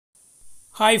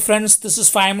Hi friends, this is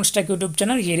 5 Minutes Tech YouTube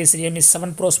channel. Here is Realme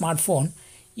 7 Pro smartphone.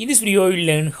 In this video, you will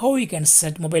learn how you can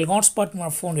set mobile hotspot on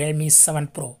your phone Realme 7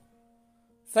 Pro.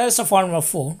 First of all, on your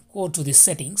phone, go to the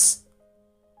settings.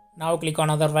 Now click on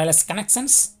other wireless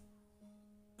connections.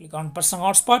 Click on personal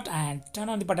hotspot and turn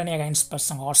on the button against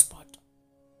personal hotspot.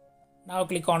 Now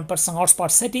click on personal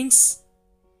hotspot settings.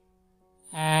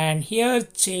 And here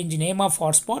change name of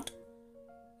hotspot.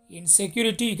 In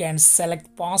security, you can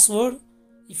select password.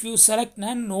 If you select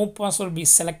none, no password will be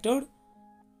selected.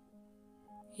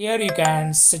 Here you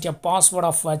can set a password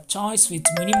of a choice with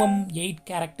minimum 8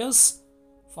 characters.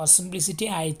 For simplicity,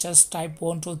 I just type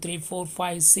 1, 2, 3, 4,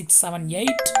 5, 6, 7, 8.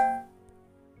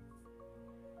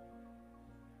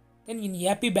 Then in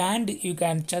happy band, you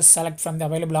can just select from the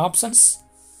available options.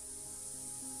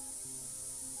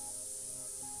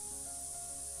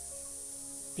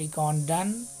 Click on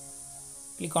done.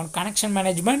 Click on connection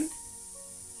management.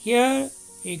 Here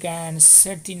you can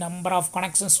set the number of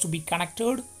connections to be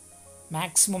connected,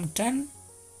 maximum 10,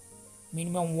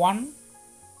 minimum 1.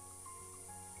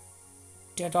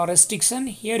 Data restriction,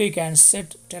 here you can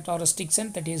set data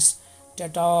restriction, that is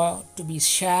data to be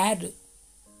shared.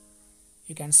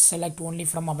 You can select only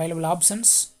from available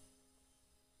options.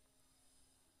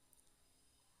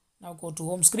 Now go to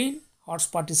home screen,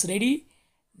 hotspot is ready.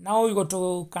 Now you go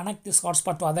to connect this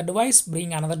hotspot to other device,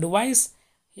 bring another device.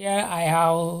 Here I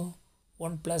have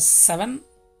OnePlus 7.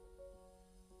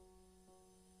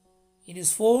 In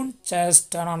this phone,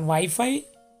 just turn on Wi-Fi.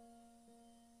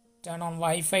 Turn on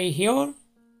Wi-Fi here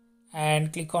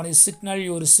and click on the signal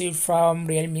you received from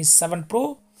Realme 7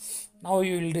 Pro. Now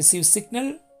you will receive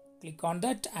signal. Click on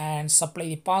that and supply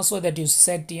the password that you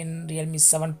set in Realme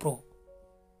 7 Pro.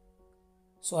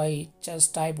 So I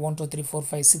just type 1, 2, 3, 4,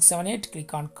 5, 6, 7, 8.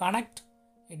 Click on connect.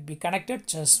 It will be connected.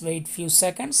 Just wait few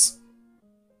seconds.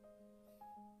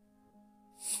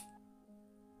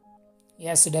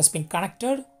 Yes, it has been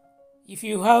connected. If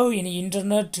you have any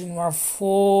internet in your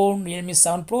phone Realme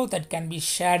 7 Pro, that can be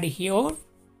shared here.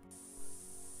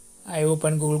 I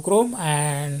open Google Chrome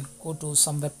and go to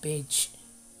some web page.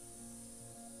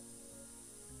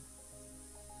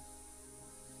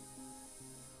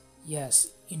 Yes,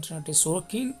 internet is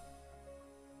working.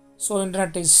 So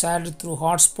internet is shared through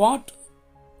hotspot.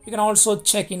 You can also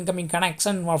check incoming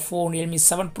connection on your phone Realme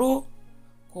 7 Pro.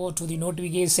 Go to the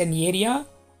notification area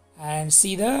and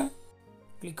see the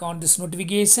click on this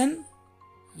notification.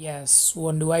 Yes,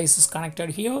 one device is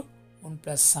connected here,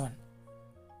 OnePlus 7.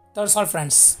 That's all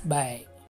friends. Bye.